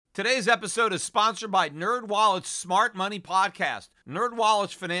Today's episode is sponsored by NerdWallet's Smart Money Podcast.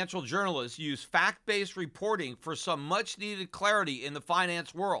 NerdWallet's financial journalists use fact-based reporting for some much-needed clarity in the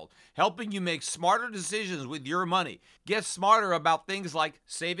finance world, helping you make smarter decisions with your money. Get smarter about things like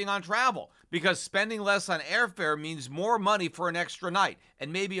saving on travel, because spending less on airfare means more money for an extra night,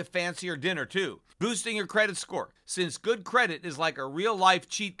 and maybe a fancier dinner too. Boosting your credit score, since good credit is like a real-life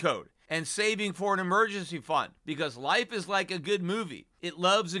cheat code. And saving for an emergency fund, because life is like a good movie. It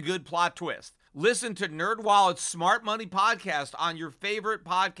loves a good plot twist. Listen to NerdWallet's Smart Money Podcast on your favorite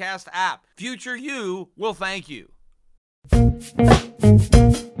podcast app. Future you will thank you. The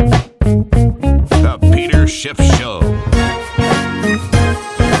Peter Schiff Show.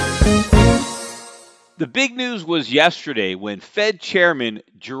 The big news was yesterday when Fed Chairman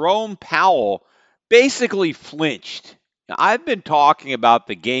Jerome Powell basically flinched. Now, I've been talking about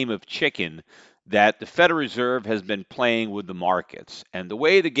the game of chicken that the Federal Reserve has been playing with the markets. And the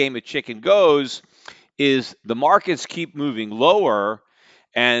way the game of chicken goes is the markets keep moving lower,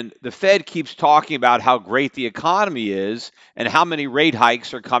 and the Fed keeps talking about how great the economy is and how many rate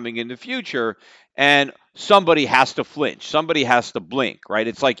hikes are coming in the future. And somebody has to flinch. Somebody has to blink, right?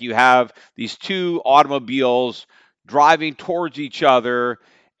 It's like you have these two automobiles driving towards each other,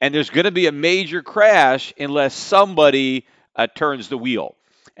 and there's going to be a major crash unless somebody turns the wheel.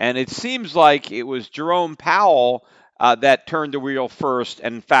 And it seems like it was Jerome Powell that turned the wheel first,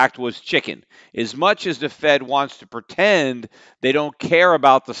 and in fact was chicken. As much as the Fed wants to pretend they don't care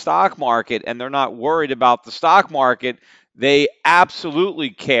about the stock market and they're not worried about the stock market, they absolutely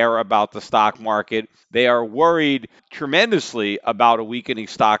care about the stock market. They are worried tremendously about a weakening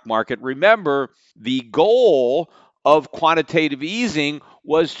stock market. Remember, the goal of quantitative easing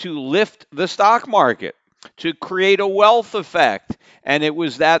was to lift the stock market, to create a wealth effect. And it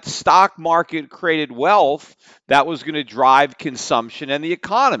was that stock market created wealth that was going to drive consumption and the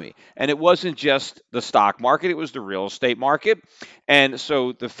economy. And it wasn't just the stock market, it was the real estate market. And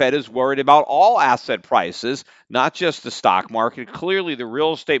so the Fed is worried about all asset prices, not just the stock market. Clearly, the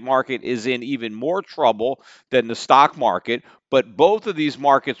real estate market is in even more trouble than the stock market. But both of these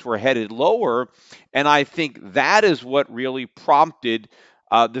markets were headed lower. And I think that is what really prompted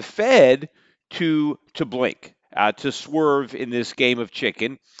the Fed to blink, to swerve in this game of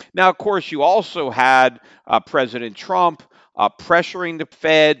chicken. Now, of course, you also had President Trump pressuring the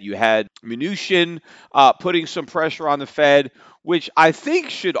Fed. You had Mnuchin putting some pressure on the Fed, which I think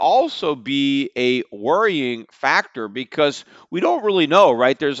should also be a worrying factor because we don't really know,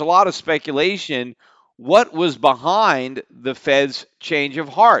 right? There's a lot of speculation what was behind the Fed's change of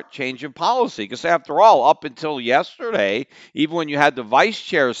heart, change of policy. Because after all, up until yesterday, even when you had the vice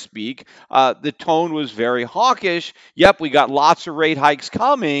chair speak, the tone was very hawkish. Yep, we got lots of rate hikes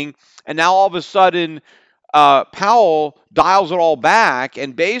coming. And now all of a sudden, Powell dials it all back.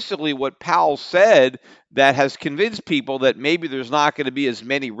 And basically what Powell said that has convinced people that maybe there's not going to be as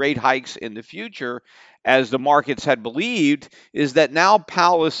many rate hikes in the future as the markets had believed is that now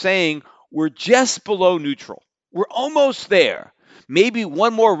Powell is saying, we're just below neutral. We're almost there. Maybe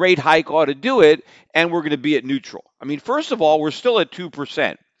one more rate hike ought to do it, and we're going to be at neutral. I mean, first of all, we're still at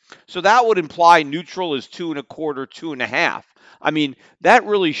 2%. So that would imply neutral is 2.25, 2.5. I mean, that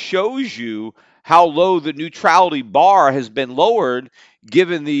really shows you how low the neutrality bar has been lowered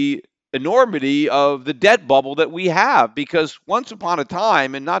given the enormity of the debt bubble that we have. Because once upon a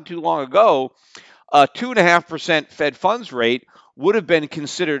time, and not too long ago, a 2.5% Fed funds rate would have been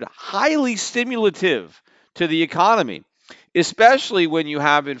considered highly stimulative to the economy, especially when you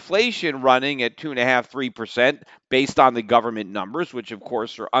have inflation running at 2.5%, 3% based on the government numbers, which of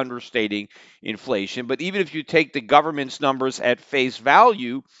course are understating inflation. But even if you take the government's numbers at face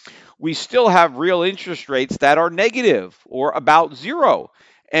value, we still have real interest rates that are negative or about zero.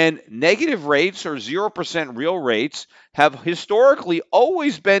 And negative rates or 0% real rates have historically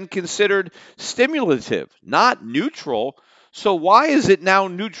always been considered stimulative, not neutral. So why is it now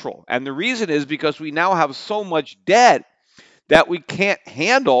neutral? And the reason is because we now have so much debt that we can't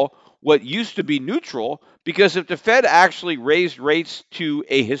handle what used to be neutral, because if the Fed actually raised rates to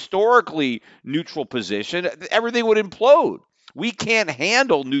a historically neutral position, everything would implode. We can't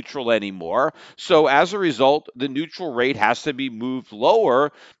handle neutral anymore. So as a result, the neutral rate has to be moved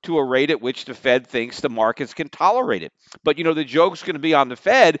lower to a rate at which the Fed thinks the markets can tolerate it. But, the joke's going to be on the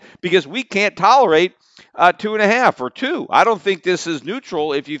Fed because we can't tolerate 2.5 or 2. I don't think this is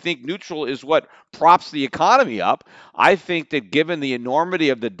neutral. If you think neutral is what props the economy up, I think that given the enormity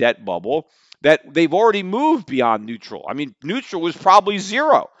of the debt bubble, that they've already moved beyond neutral. I mean, neutral was probably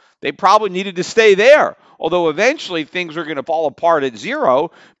 0. They probably needed to stay there. Although eventually things are going to fall apart at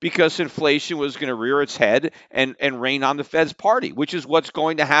zero because inflation was going to rear its head and rain on the Fed's party, which is what's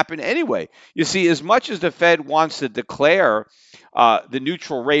going to happen anyway. You see, as much as the Fed wants to declare the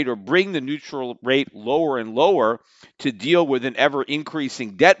neutral rate or bring the neutral rate lower and lower to deal with an ever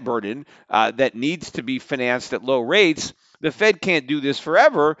increasing debt burden that needs to be financed at low rates, the Fed can't do this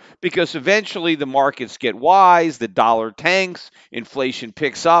forever because eventually the markets get wise, the dollar tanks, inflation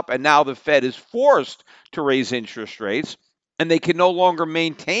picks up, and now the Fed is forced to raise interest rates. And they can no longer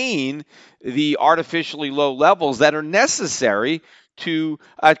maintain the artificially low levels that are necessary to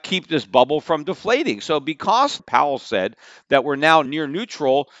keep this bubble from deflating. So, because Powell said that we're now near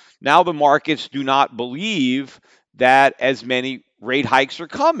neutral, now the markets do not believe that as many rate hikes are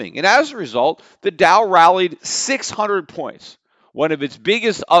coming. And as a result, the Dow rallied 600 points. One of its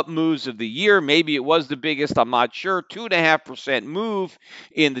biggest up moves of the year. Maybe it was the biggest, I'm not sure. 2.5% move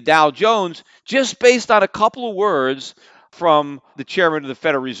in the Dow Jones, just based on a couple of words from the chairman of the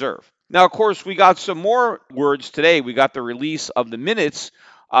Federal Reserve. Now, of course, we got some more words today. We got the release of the minutes,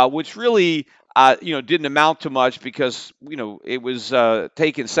 which really didn't amount to much because, it was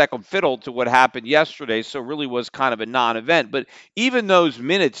taking second fiddle to what happened yesterday. So really was kind of a non-event. But even those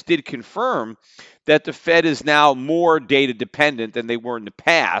minutes did confirm that the Fed is now more data dependent than they were in the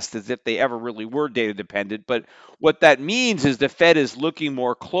past, as if they ever really were data dependent. But what that means is the Fed is looking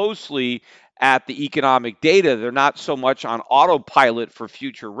more closely at the economic data. They're not so much on autopilot for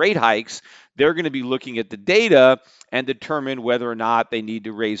future rate hikes. They're going to be looking at the data and determine whether or not they need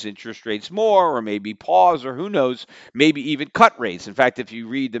to raise interest rates more or maybe pause or who knows, maybe even cut rates. In fact, if you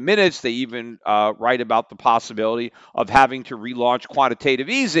read the minutes, they even write about the possibility of having to relaunch quantitative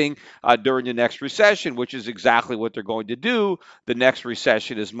easing during the next recession, which is exactly what they're going to do. The next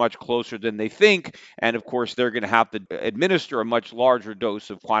recession is much closer than they think. And of course, they're going to have to administer a much larger dose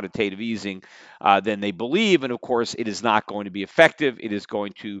of quantitative easing than they believe. And of course, it is not going to be effective. It is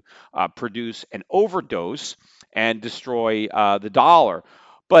going to produce an overdose and destroy the dollar.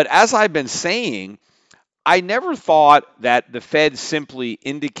 But as I've been saying, I never thought that the Fed simply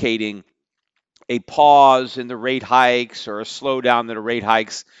indicating a pause in the rate hikes or a slowdown in the rate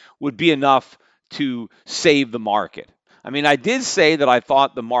hikes would be enough to save the market. I mean, I did say that I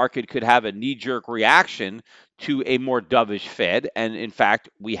thought the market could have a knee jerk reaction to a more dovish Fed. And in fact,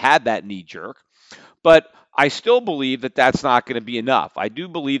 we had that knee jerk. But I still believe that that's not going to be enough. I do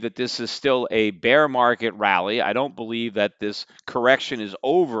believe that this is still a bear market rally. I don't believe that this correction is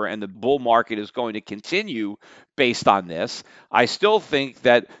over and the bull market is going to continue based on this. I still think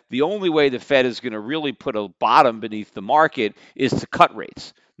that the only way the Fed is going to really put a bottom beneath the market is to cut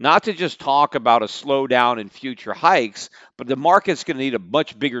rates. Not to just talk about a slowdown in future hikes, but the market's going to need a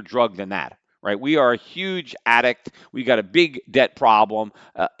much bigger drug than that. Right? We are a huge addict. We got a big debt problem,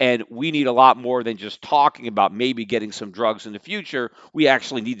 and we need a lot more than just talking about maybe getting some drugs in the future. We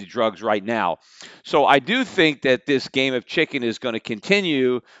actually need the drugs right now. So I do think that this game of chicken is going to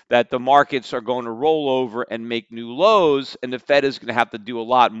continue, that the markets are going to roll over and make new lows, and the Fed is going to have to do a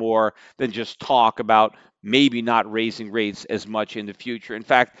lot more than just talk about maybe not raising rates as much in the future. In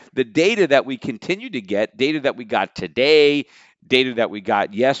fact, the data that we continue to get, data that we got today, data that we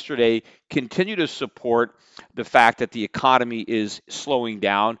got yesterday, continue to support the fact that the economy is slowing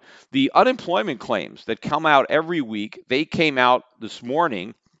down. The unemployment claims that come out every week, they came out this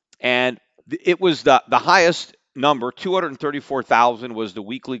morning, and it was the highest number. 234,000 was the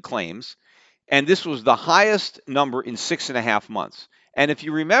weekly claims, and this was the highest number in 6.5 months. And if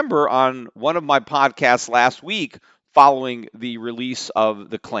you remember on one of my podcasts last week, following the release of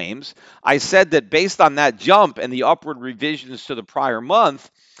the claims, I said that based on that jump and the upward revisions to the prior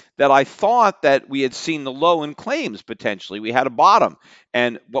month, that I thought that we had seen the low in claims potentially. We had a bottom.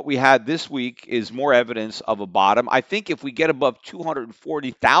 And what we had this week is more evidence of a bottom. I think if we get above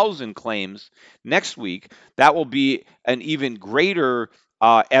 240,000 claims next week, that will be an even greater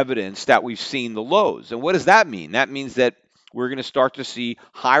evidence that we've seen the lows. And what does that mean? That means that we're going to start to see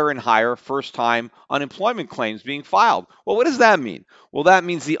higher and higher first-time unemployment claims being filed. Well, what does that mean? Well, that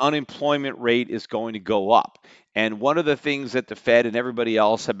means the unemployment rate is going to go up. And one of the things that the Fed and everybody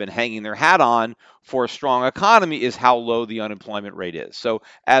else have been hanging their hat on for a strong economy is how low the unemployment rate is. So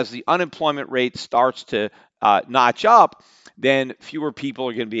as the unemployment rate starts to notch up, then fewer people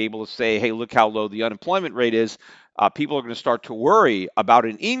are going to be able to say, hey, look how low the unemployment rate is. People are going to start to worry about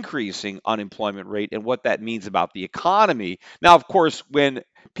an increasing unemployment rate and what that means about the economy. Now, of course, when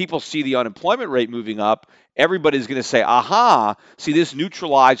people see the unemployment rate moving up, everybody's going to say, aha, see, this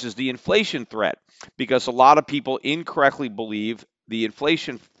neutralizes the inflation threat, because a lot of people incorrectly believe the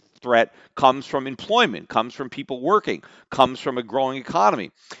inflation threat comes from employment, comes from people working, comes from a growing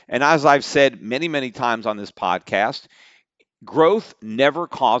economy. And as I've said many, many times on this podcast, growth never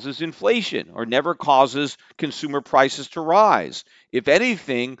causes inflation or never causes consumer prices to rise. If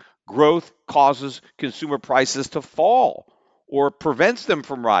anything, growth causes consumer prices to fall or prevents them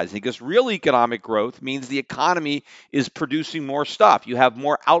from rising because real economic growth means the economy is producing more stuff. You have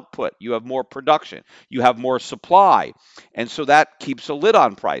more output, you have more production, you have more supply. And so that keeps a lid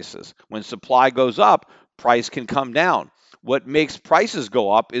on prices. When supply goes up, price can come down. What makes prices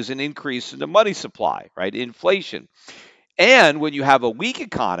go up is an increase in the money supply, right? Inflation. And when you have a weak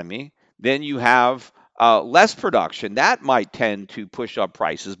economy, then you have less production. That might tend to push up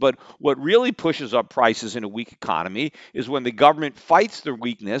prices. But what really pushes up prices in a weak economy is when the government fights their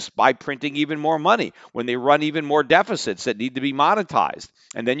weakness by printing even more money, when they run even more deficits that need to be monetized.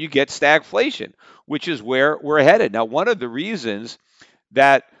 And then you get stagflation, which is where we're headed. Now, one of the reasons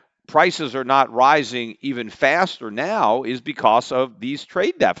that prices are not rising even faster now is because of these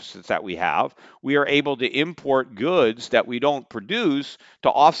trade deficits that we have. We are able to import goods that we don't produce to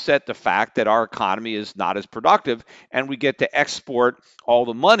offset the fact that our economy is not as productive, and we get to export all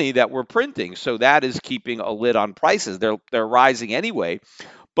the money that we're printing. So that is keeping a lid on prices. They're rising anyway.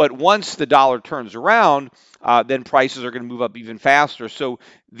 But once the dollar turns around, then prices are going to move up even faster. So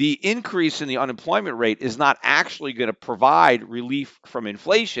the increase in the unemployment rate is not actually going to provide relief from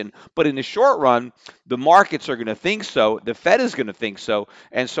inflation. But in the short run, the markets are going to think so. The Fed is going to think so.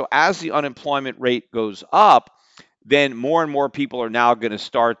 And so as the unemployment rate goes up, then more and more people are now going to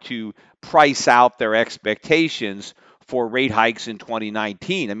start to price out their expectations for rate hikes in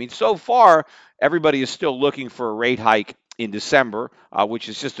 2019. I mean, so far, everybody is still looking for a rate hike in December, which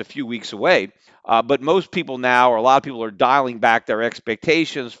is just a few weeks away. But most people now, or a lot of people, are dialing back their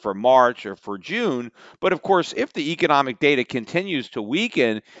expectations for March or for June. But of course, if the economic data continues to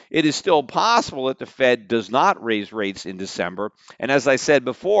weaken, it is still possible that the Fed does not raise rates in December. And as I said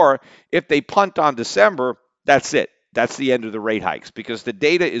before, if they punt on December, that's it. That's the end of the rate hikes because the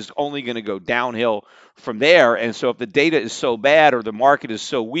data is only going to go downhill from there. And so if the data is so bad or the market is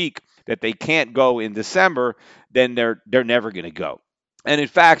so weak that they can't go in December, then they're never going to go. And in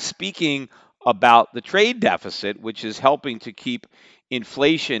fact, speaking about the trade deficit, which is helping to keep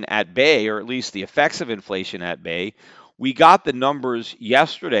inflation at bay, or at least the effects of inflation at bay, we got the numbers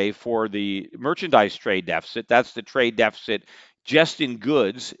yesterday for the merchandise trade deficit. That's the trade deficit just in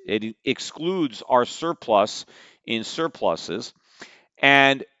goods. It excludes our surplus in surpluses.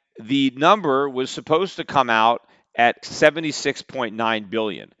 And the number was supposed to come out at 76.9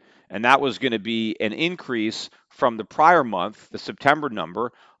 billion. And that was going to be an increase from the prior month, the September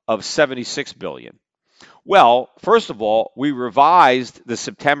number of 76 billion. Well, first of all, we revised the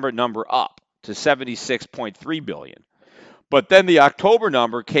September number up to 76.3 billion. But then the October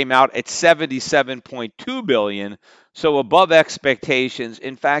number came out at 77.2 billion, so above expectations.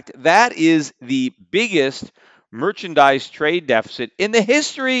 In fact, that is the biggest merchandise trade deficit in the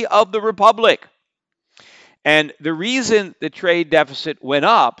history of the republic. And the reason the trade deficit went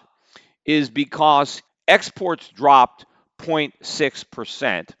up is because exports dropped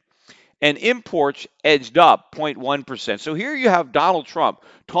 0.6% and imports edged up 0.1%. So here you have Donald Trump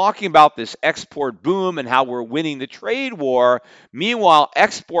talking about this export boom and how we're winning the trade war. Meanwhile,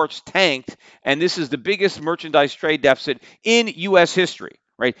 exports tanked, and this is the biggest merchandise trade deficit in U.S. history.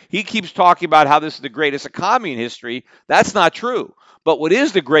 Right? He keeps talking about how this is the greatest economy in history. That's not true. But what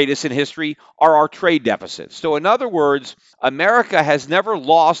is the greatest in history are our trade deficits. So in other words, America has never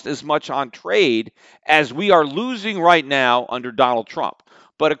lost as much on trade as we are losing right now under Donald Trump.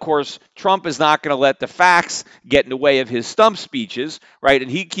 But of course, Trump is not going to let the facts get in the way of his stump speeches, right?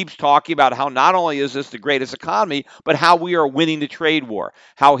 And he keeps talking about how not only is this the greatest economy, but how we are winning the trade war,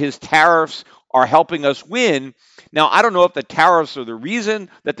 how his tariffs are helping us win. Now, I don't know if the tariffs are the reason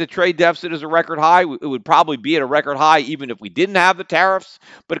that the trade deficit is a record high. It would probably be at a record high even if we didn't have the tariffs.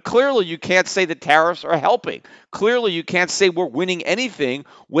 But clearly, you can't say the tariffs are helping. Clearly, you can't say we're winning anything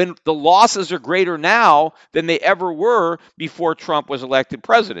when the losses are greater now than they ever were before Trump was elected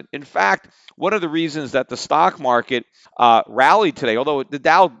president. In fact, one of the reasons that the stock market rallied today, although the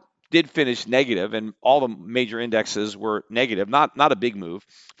Dow did finish negative and all the major indexes were negative, not a big move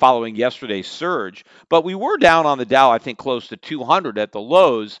following yesterday's surge, but we were down on the Dow, I think close to 200 at the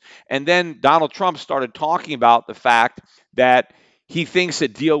lows. And then Donald Trump started talking about the fact that he thinks a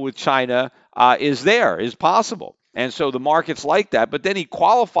deal with China is possible. And so the markets like that. But then he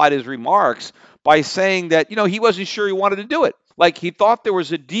qualified his remarks by saying that, he wasn't sure he wanted to do it. Like he thought there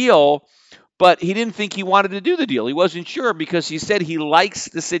was a deal, but he didn't think he wanted to do the deal. He wasn't sure because he said he likes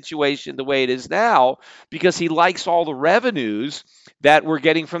the situation the way it is now because he likes all the revenues that we're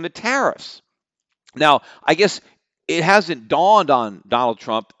getting from the tariffs. Now, I guess it hasn't dawned on Donald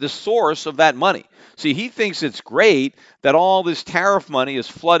Trump the source of that money. See, he thinks it's great that all this tariff money is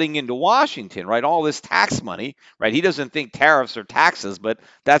flooding into Washington, right? All this tax money, right? He doesn't think tariffs are taxes, but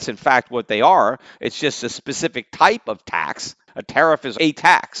that's in fact what they are. It's just a specific type of tax. A tariff is a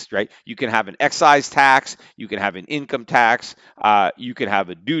tax, right? You can have an excise tax, you can have an income tax, you can have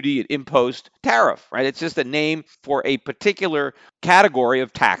a duty, an impost, tariff, right? It's just a name for a particular category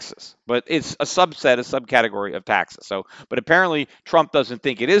of taxes, but it's a subset, a subcategory of taxes. So, but apparently Trump doesn't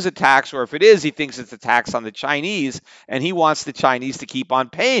think it is a tax, or if it is, he thinks it's a tax on the Chinese, and he wants the Chinese to keep on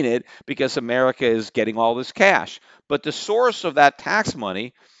paying it because America is getting all this cash. But the source of that tax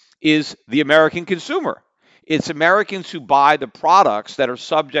money is the American consumer. It's Americans who buy the products that are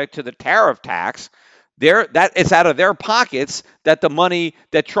subject to the tariff tax. That it's out of their pockets that the money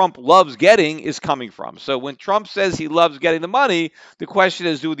that Trump loves getting is coming from. So when Trump says he loves getting the money, the question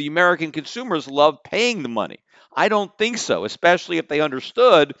is, do the American consumers love paying the money? I don't think so, especially if they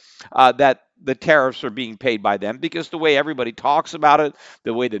understood that the tariffs are being paid by them, because the way everybody talks about it,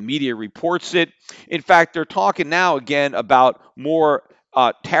 the way the media reports it. In fact, they're talking now again about more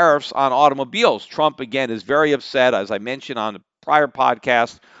tariffs on automobiles. Trump, again, is very upset, as I mentioned on the prior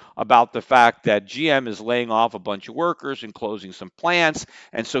podcast, about the fact that GM is laying off a bunch of workers and closing some plants.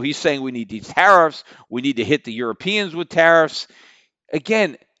 And so he's saying we need these tariffs. We need to hit the Europeans with tariffs.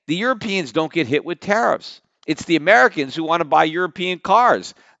 Again, the Europeans don't get hit with tariffs. It's the Americans who want to buy European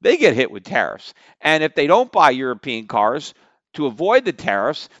cars. They get hit with tariffs. And if they don't buy European cars, to avoid the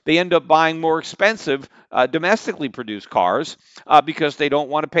tariffs, they end up buying more expensive domestically produced cars because they don't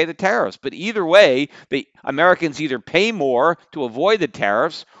want to pay the tariffs. But either way, the Americans either pay more to avoid the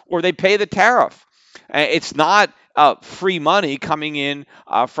tariffs or they pay the tariff. It's not free money coming in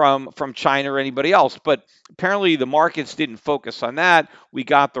from China or anybody else. But apparently the markets didn't focus on that. We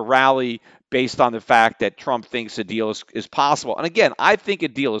got the rally based on the fact that Trump thinks a deal is possible. And again, I think a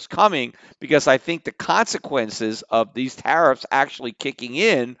deal is coming because I think the consequences of these tariffs actually kicking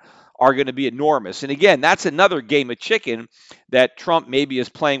in are going to be enormous. And again, that's another game of chicken that Trump maybe is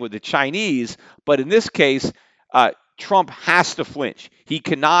playing with the Chinese. But in this case, Trump has to flinch. He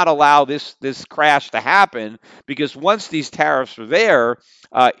cannot allow this crash to happen because once these tariffs are there,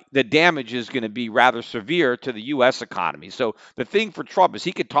 the damage is going to be rather severe to the U.S. economy. So the thing for Trump is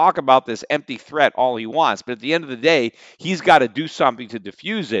he could talk about this empty threat all he wants, but at the end of the day, he's got to do something to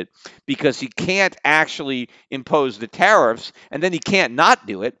diffuse it because he can't actually impose the tariffs, and then he can't not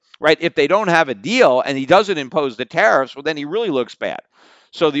do it, right? If they don't have a deal and he doesn't impose the tariffs, well, then he really looks bad.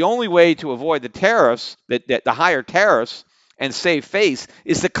 So the only way to avoid the tariffs, the higher tariffs, and save face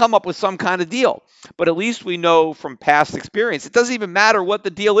is to come up with some kind of deal. But at least we know from past experience, it doesn't even matter what the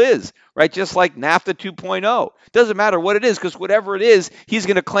deal is, right? Just like NAFTA 2.0. It doesn't matter what it is because whatever it is, he's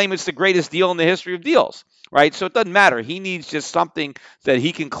going to claim it's the greatest deal in the history of deals, right? So it doesn't matter. He needs just something that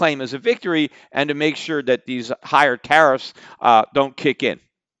he can claim as a victory and to make sure that these higher tariffs don't kick in.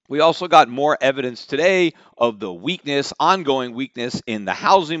 We also got more evidence today of the weakness, ongoing weakness in the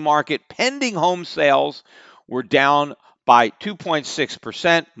housing market. Pending home sales were down by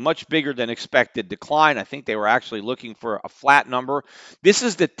 2.6%, much bigger than expected decline. I think they were actually looking for a flat number. This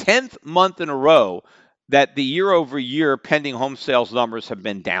is the 10th month in a row that the year-over-year pending home sales numbers have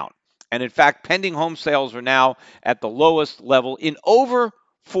been down. And in fact, pending home sales are now at the lowest level in over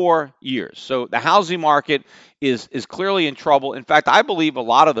 4 years. So the housing market is clearly in trouble. In fact, I believe a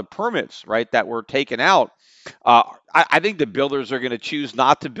lot of the permits, right, that were taken out, I think the builders are going to choose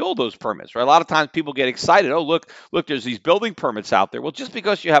not to build those permits, right? A lot of times people get excited. Oh, look, there's these building permits out there. Well, just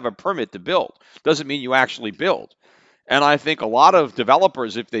because you have a permit to build doesn't mean you actually build. And I think a lot of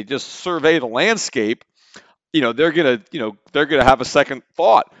developers, if they just survey the landscape, they're going to have a second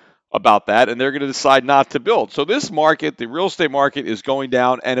thought about that, and they're going to decide not to build. So this market, the real estate market, is going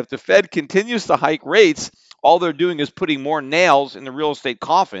down, and if the Fed continues to hike rates, all they're doing is putting more nails in the real estate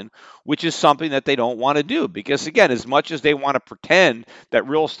coffin, which is something that they don't want to do. Because again, as much as they want to pretend that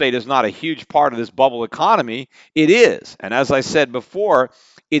real estate is not a huge part of this bubble economy, it is. And as I said before,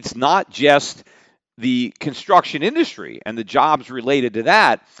 it's not just the construction industry and the jobs related to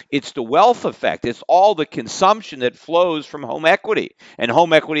that. It's the wealth effect. It's all the consumption that flows from home equity and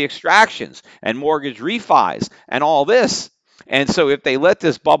home equity extractions and mortgage refis and all this. And so if they let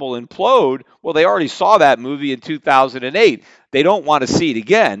this bubble implode, well, they already saw that movie in 2008. They don't want to see it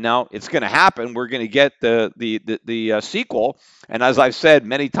again. Now it's going to happen. We're going to get the sequel, and as I've said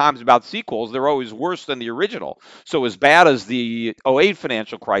many times about sequels, they're always worse than the original. So as bad as the '08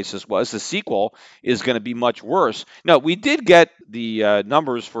 financial crisis was, the sequel is going to be much worse. Now we did get the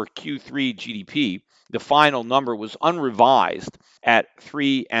numbers for Q3 GDP. The final number was unrevised at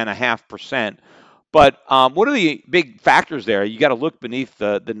 3.5%. But one of the big factors there, you got to look beneath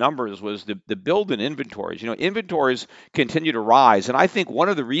the numbers, was the build in inventories. Inventories continue to rise. And I think one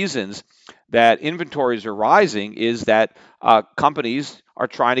of the reasons that inventories are rising is that companies are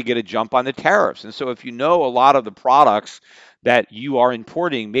trying to get a jump on the tariffs. And so if you know a lot of the products that you are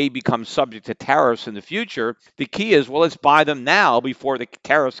importing may become subject to tariffs in the future, the key is, well, let's buy them now before the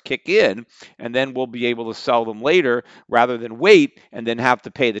tariffs kick in, and then we'll be able to sell them later rather than wait and then have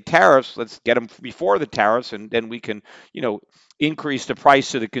to pay the tariffs. Let's get them before the tariffs, and then we can, increase the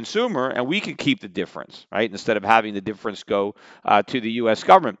price to the consumer, and we can keep the difference, right? Instead of having the difference go to the U.S.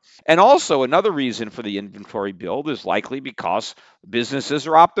 government. And also, another reason for the inventory build is likely because businesses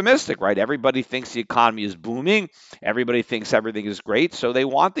are optimistic, right? Everybody thinks the economy is booming. Everybody thinks everything is great. So they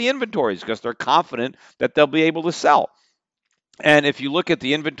want the inventories because they're confident that they'll be able to sell. And if you look at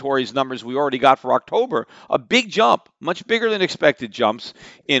the inventories numbers we already got for October, a big jump, much bigger than expected jumps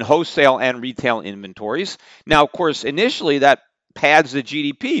in wholesale and retail inventories. Now, of course, initially that pads the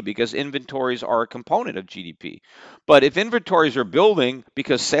GDP because inventories are a component of GDP. But if inventories are building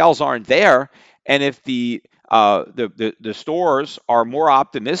because sales aren't there, and if the stores are more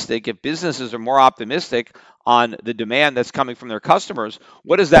optimistic, if businesses are more optimistic on the demand that's coming from their customers,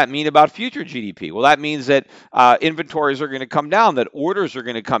 what does that mean about future GDP? Well, that means that inventories are going to come down, that orders are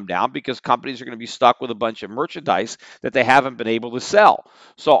going to come down because companies are going to be stuck with a bunch of merchandise that they haven't been able to sell.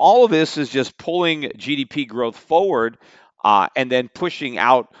 So all of this is just pulling GDP growth forward. And then pushing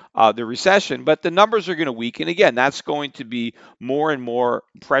out the recession. But the numbers are going to weaken. Again, that's going to be more and more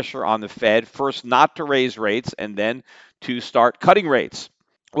pressure on the Fed, first not to raise rates and then to start cutting rates.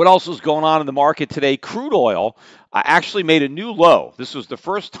 What else is going on in the market today? Crude oil actually made a new low. This was the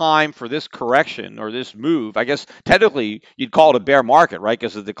first time for this correction or this move. I guess technically you'd call it a bear market, right?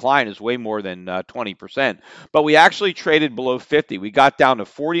 Because the decline is way more than 20%. But we actually traded below 50. We got down to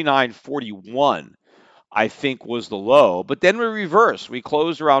 49.41. I think was the low. But then we reversed. We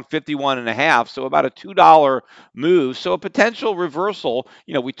closed around 51 and a half, so about a $2 move. So a potential reversal.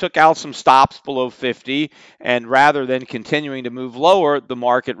 We took out some stops below 50, and rather than continuing to move lower, the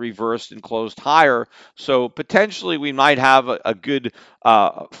market reversed and closed higher. So potentially we might have a good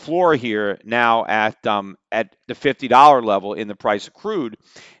floor here now at the $50 level in the price of crude.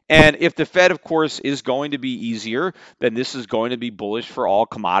 And if the Fed, of course, is going to be easier, then this is going to be bullish for all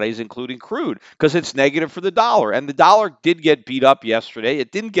commodities, including crude, because it's negative for the dollar. And the dollar did get beat up yesterday.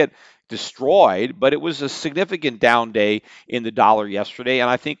 It didn't get destroyed, but it was a significant down day in the dollar yesterday. And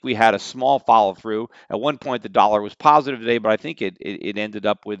I think we had a small follow through. At one point, the dollar was positive today, but I think it ended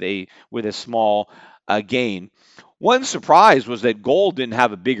up with a small gain. One surprise was that gold didn't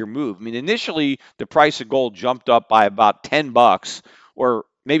have a bigger move. I mean, initially the price of gold jumped up by about $10 or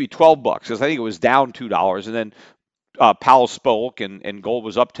maybe $12 because I think it was down $2, and then Powell spoke and gold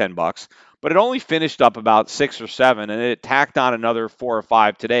was up $10, but it only finished up about 6 or 7, and it tacked on another 4 or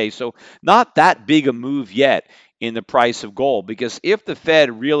 5 today. So not that big a move yet in the price of gold, because if the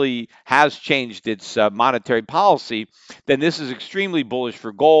Fed really has changed its monetary policy, then this is extremely bullish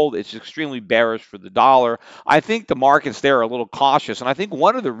for gold. It's extremely bearish for the dollar. I think the markets there are a little cautious, and I think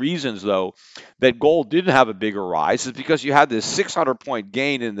one of the reasons, though, that gold didn't have a bigger rise is because you had this 600-point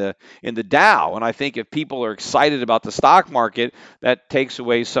gain in the Dow, and I think if people are excited about the stock market, that takes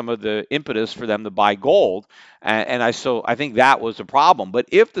away some of the impetus for them to buy gold, and I think that was a problem. But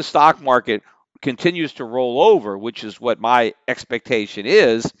if the stock market continues to roll over, which is what my expectation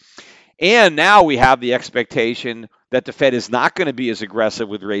is, and now we have the expectation that the Fed is not going to be as aggressive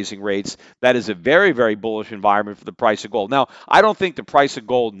with raising rates. That is a very, very bullish environment for the price of gold. Now, I don't think the price of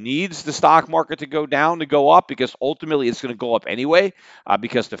gold needs the stock market to go down to go up, because ultimately it's going to go up anyway,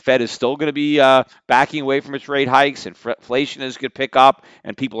 because the Fed is still going to be backing away from its rate hikes, and inflation is going to pick up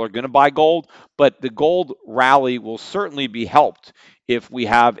and people are going to buy gold. But the gold rally will certainly be helped if we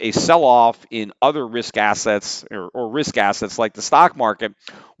have a sell-off in other risk assets or risk assets like the stock market,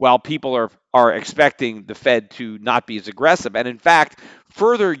 while people are expecting the Fed to not be as aggressive. And in fact,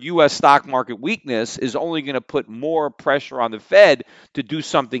 further U.S. stock market weakness is only going to put more pressure on the Fed to do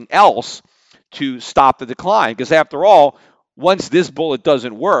something else to stop the decline. Because after all, once this bullet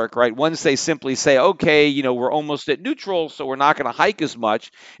doesn't work, right? Once they simply say, okay, we're almost at neutral, so we're not going to hike as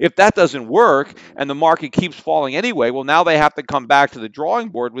much. If that doesn't work and the market keeps falling anyway, well, now they have to come back to the drawing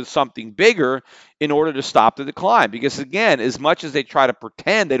board with something bigger in order to stop the decline. Because again, as much as they try to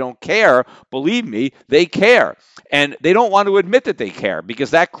pretend they don't care, believe me, they care. And they don't want to admit that they care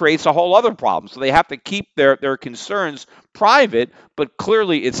because that creates a whole other problem. So they have to keep their concerns private, but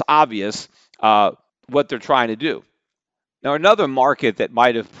clearly it's obvious what they're trying to do. Now, another market that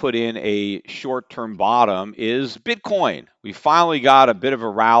might have put in a short term bottom is Bitcoin. We finally got a bit of a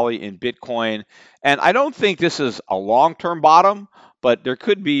rally in Bitcoin. And I don't think this is a long term bottom, but there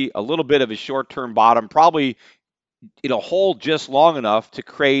could be a little bit of a short term bottom. Probably it'll hold just long enough to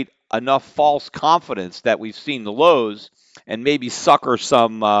create enough false confidence that we've seen the lows and maybe sucker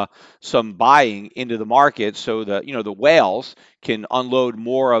some buying into the market so that the whales can unload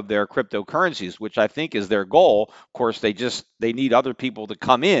more of their cryptocurrencies, which I think is their goal. Of course, they need other people to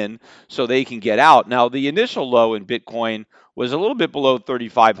come in so they can get out. Now, the initial low in Bitcoin was a little bit below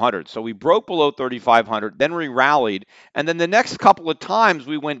 3,500. So we broke below 3,500, then we rallied, and then the next couple of times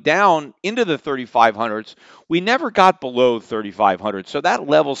we went down into the 3,500s, we never got below 3,500. So that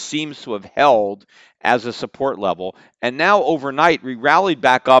level seems to have held as a support level. And now overnight, we rallied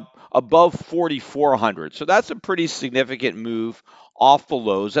back up above 4,400. So that's a pretty significant move off the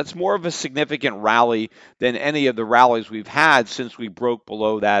lows. That's more of a significant rally than any of the rallies we've had since we broke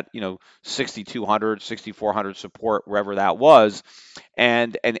below that, 6,200, 6,400 support, wherever that was,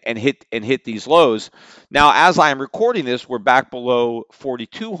 and hit these lows. Now, as I am recording this, we're back below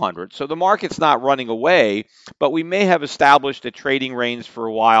 4,200. So the market's not running away, but we may have established a trading range for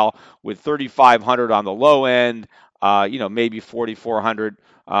a while with 3,500 on the low end, maybe 4,400,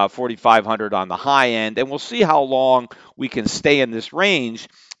 4,500 on the high end, and we'll see how long we can stay in this range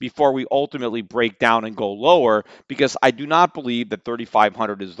before we ultimately break down and go lower, because I do not believe that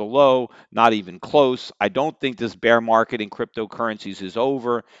 3,500 is the low, not even close. I don't think this bear market in cryptocurrencies is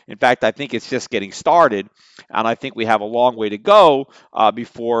over. In fact, I think it's just getting started, and I think we have a long way to go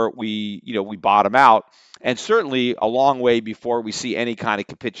before we bottom out, and certainly a long way before we see any kind of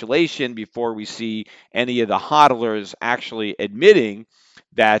capitulation, before we see any of the hodlers actually admitting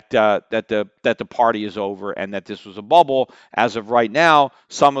that the party is over and that this was a bubble. As of right now,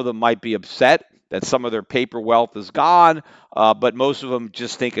 some of them might be upset that some of their paper wealth is gone, but most of them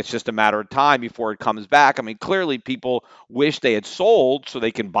just think it's just a matter of time before it comes back. I mean, clearly people wish they had sold so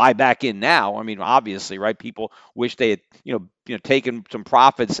they can buy back in now. I mean, obviously, right? People wish they had, taken some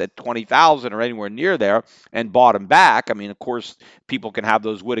profits at 20,000 or anywhere near there and bought them back. I mean, of course, people can have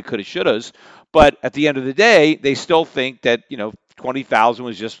those woulda, coulda, shouldas, but at the end of the day, they still think that 20,000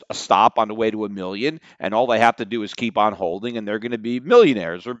 was just a stop on the way to a million, and all they have to do is keep on holding, and they're going to be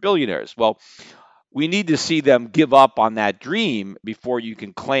millionaires or billionaires. Well, we need to see them give up on that dream before you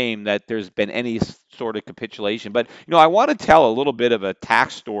can claim that there's been any sort of capitulation. But I want to tell a little bit of a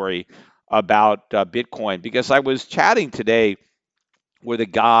tax story about Bitcoin, because I was chatting today with a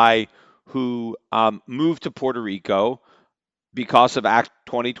guy who moved to Puerto Rico because of Act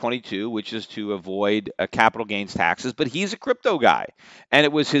 2022, which is to avoid capital gains taxes. But he's a crypto guy. And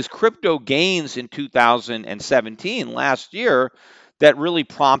it was his crypto gains in 2017, last year, that really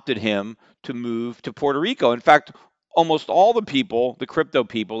prompted him to move to Puerto Rico. In fact, almost all the people, the crypto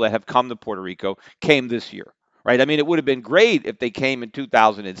people that have come to Puerto Rico, came this year. Right? I mean, it would have been great if they came in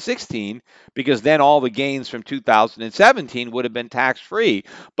 2016, because then all the gains from 2017 would have been tax free.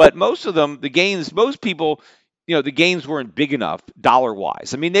 But most of them, the gains, most people, the gains weren't big enough dollar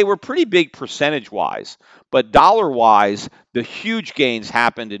wise. I mean, they were pretty big percentage wise, but dollar wise, the huge gains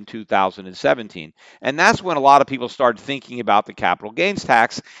happened in 2017. And that's when a lot of people started thinking about the capital gains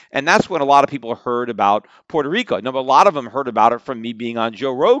tax. And that's when a lot of people heard about Puerto Rico. Now, a lot of them heard about it from me being on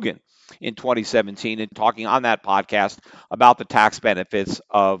Joe Rogan in 2017 and talking on that podcast about the tax benefits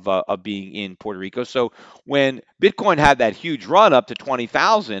of being in Puerto Rico. So when Bitcoin had that huge run up to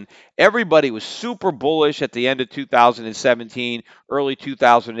 20,000, everybody was super bullish at the end of 2017, early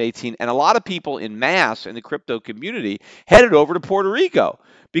 2018, and a lot of people in mass in the crypto community headed over to Puerto Rico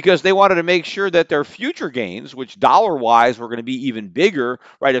because they wanted to make sure that their future gains, which dollar-wise were going to be even bigger,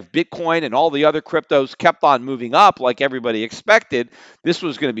 right? If Bitcoin and all the other cryptos kept on moving up like everybody expected, this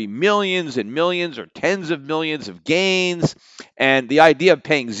was going to be millions and millions or tens of millions of gains. And the idea of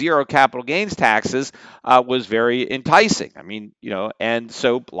paying zero capital gains taxes was very enticing. I mean, and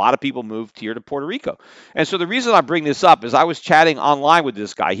so a lot of people moved here to Puerto Rico. And so the reason I bring this up is I was chatting online with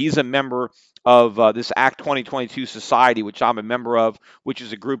this guy. He's a member of this Act 2022 society, which I'm a member of, which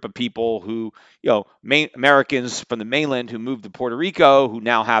is a group of people who, Americans from the mainland who moved to Puerto Rico, who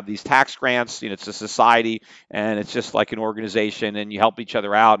now have these tax grants. It's a society, and it's just like an organization, and you help each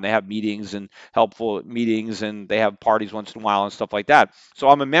other out, and they have meetings and helpful meetings, and they have parties once in a while and stuff like that. So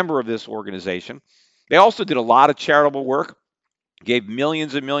I'm a member of this organization. They also did a lot of charitable work, gave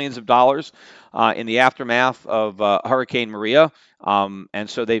millions and millions of dollars in the aftermath of Hurricane Maria, and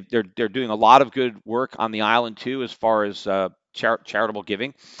so they're doing a lot of good work on the island too, as far as charitable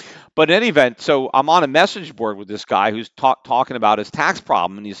giving. But in any event, so I'm on a message board with this guy who's talking about his tax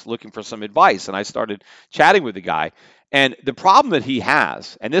problem, and he's looking for some advice. And I started chatting with the guy. And the problem that he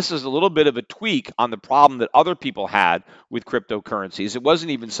has, and this is a little bit of a tweak on the problem that other people had with cryptocurrencies. It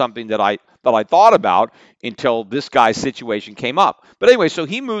wasn't even something that I thought about until this guy's situation came up. But anyway, so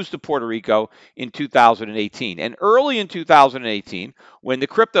he moves to Puerto Rico in 2018. And early in 2018, when the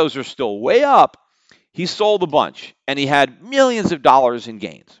cryptos are still way up, he sold a bunch and he had millions of dollars in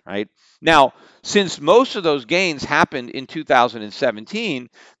gains, right? Now, since most of those gains happened in 2017,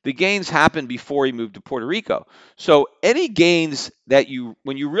 the gains happened before he moved to Puerto Rico. So any gains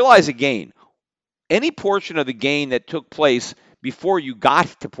when you realize a gain, any portion of the gain that took place before you got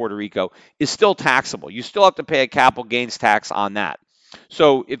to Puerto Rico is still taxable. You still have to pay a capital gains tax on that.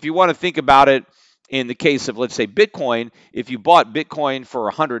 So if you want to think about it in the case of, let's say, Bitcoin, if you bought Bitcoin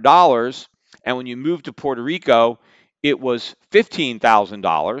for $100 and when you moved to Puerto Rico, it was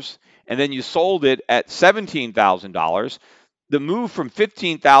 $15,000, and then you sold it at $17,000, the move from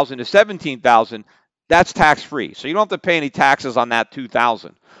 $15,000 to $17,000, that's tax free. So you don't have to pay any taxes on that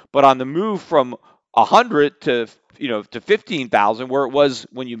 $2,000. But on the move from 100 to to 15,000, where it was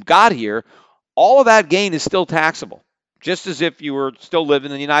when you got here, all of that gain is still taxable, just as if you were still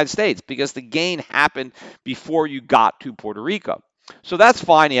living in the United States, because the gain happened before you got to Puerto Rico. So that's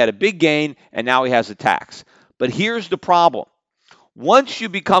fine. He had a big gain, and now he has a tax. But here's the problem. Once you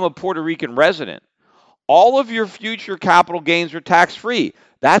become a Puerto Rican resident, all of your future capital gains are tax-free.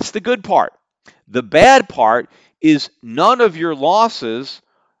 That's the good part. The bad part is none of your losses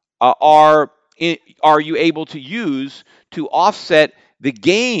are you able to use to offset the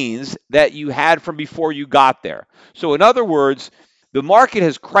gains that you had from before you got there. So in other words, the market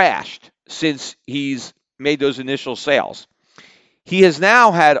has crashed since he's made those initial sales. He has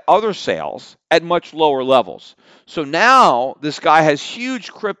now had other sales at much lower levels. So now this guy has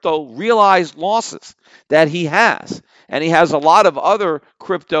huge crypto realized losses that he has. And he has a lot of other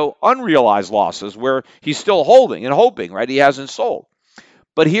crypto unrealized losses where he's still holding and hoping, right? He hasn't sold.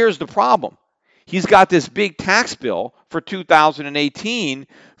 But here's the problem. He's got this big tax bill for 2018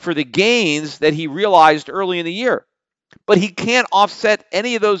 for the gains that he realized early in the year. But he can't offset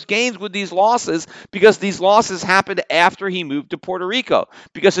any of those gains with these losses because these losses happened after he moved to Puerto Rico.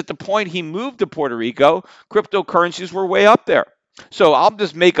 Because at the point he moved to Puerto Rico, cryptocurrencies were way up there. So I'll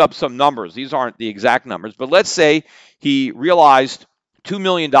just make up some numbers. These aren't the exact numbers, but let's say he realized $2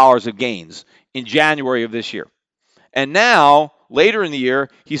 million of gains in January of this year. And now, later in the year,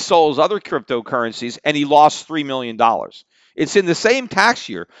 he sold other cryptocurrencies and he lost $3 million. It's in the same tax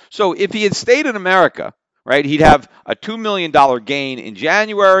year. So if he had stayed in America, right, he'd have a $2 million gain in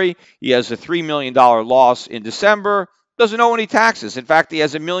January. He has a $3 million loss in December. Doesn't owe any taxes. In fact, he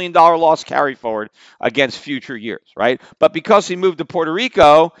has $1 million loss carry forward against future years, right? But because he moved to Puerto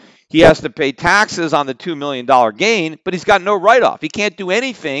Rico, he has to pay taxes on the $2 million gain, but he's got no write-off. He can't do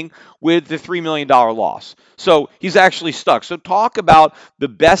anything with the $3 million loss. So he's actually stuck. So talk about the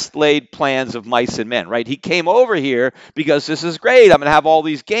best laid plans of mice and men, right? He came over here because this is great. I'm going to have all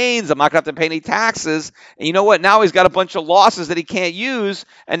these gains. I'm not going to have to pay any taxes. And you know what? Now he's got a bunch of losses that he can't use,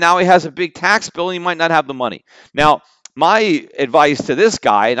 and now he has a big tax bill, and he might not have the money. Now, my advice to this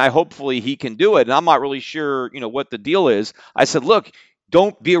guy, and I hopefully he can do it, and I'm not really sure, what the deal is. I said, look,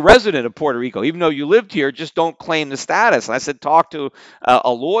 don't be a resident of Puerto Rico. Even though you lived here, just don't claim the status. And I said, talk to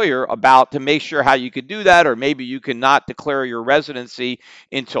a lawyer about to make sure how you could do that, or maybe you can not declare your residency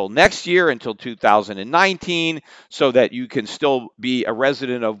until next year, until 2019, so that you can still be a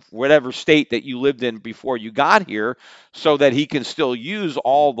resident of whatever state that you lived in before you got here, so that he can still use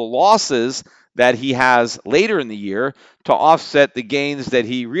all the losses that he has later in the year to offset the gains that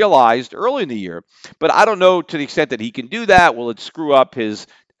he realized early in the year. But I don't know to the extent that he can do that. Will it screw up his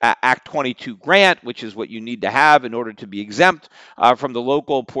Act 22 grant, which is what you need to have in order to be exempt from the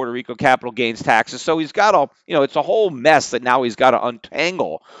local Puerto Rico capital gains taxes. So he's got it's a whole mess that now he's got to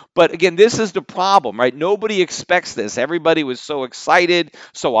untangle. But again, this is the problem, right? Nobody expects this. Everybody was so excited,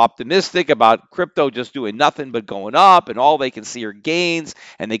 so optimistic about crypto just doing nothing but going up, and all they can see are gains,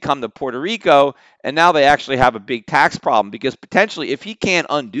 and they come to Puerto Rico, and now they actually have a big tax problem because potentially if he can't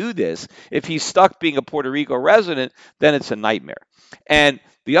undo this, if he's stuck being a Puerto Rico resident, then it's a nightmare. And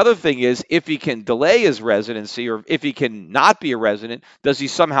the other thing is, if he can delay his residency or if he can not be a resident, does he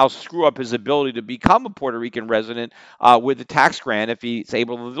somehow screw up his ability to become a Puerto Rican resident with the tax grant if he's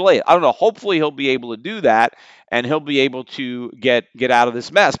able to delay it? I don't know. Hopefully, he'll be able to do that and he'll be able to get out of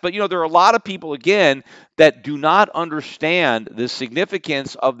this mess. But, there are a lot of people, again, that do not understand the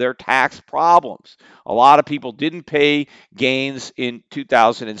significance of their tax problems. A lot of people didn't pay gains in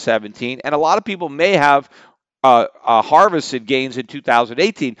 2017, and a lot of people may have harvested gains in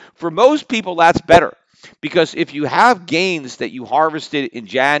 2018. For most people, that's better because if you have gains that you harvested in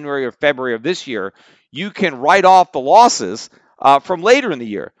January or February of this year, you can write off the losses from later in the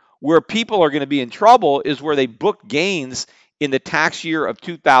year. Where people are going to be in trouble is where they book gains in the tax year of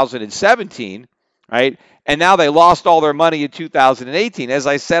 2017, right? And now they lost all their money in 2018. As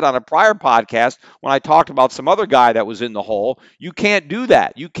I said on a prior podcast, when I talked about some other guy that was in the hole, you can't do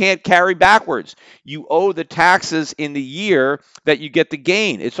that. You can't carry backwards. You owe the taxes in the year that you get the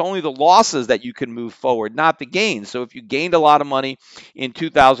gain. It's only the losses that you can move forward, not the gains. So if you gained a lot of money in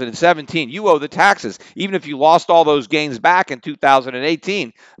 2017, you owe the taxes. Even if you lost all those gains back in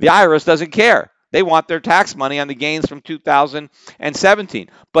 2018, the IRS doesn't care. They want their tax money on the gains from 2017.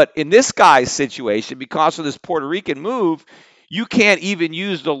 But in this guy's situation, because of this Puerto Rican move, you can't even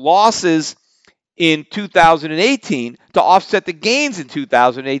use the losses in 2018 to offset the gains in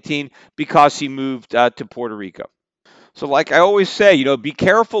 2018 because he moved to Puerto Rico. So like I always say, be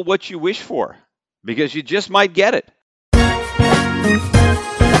careful what you wish for because you just might get it.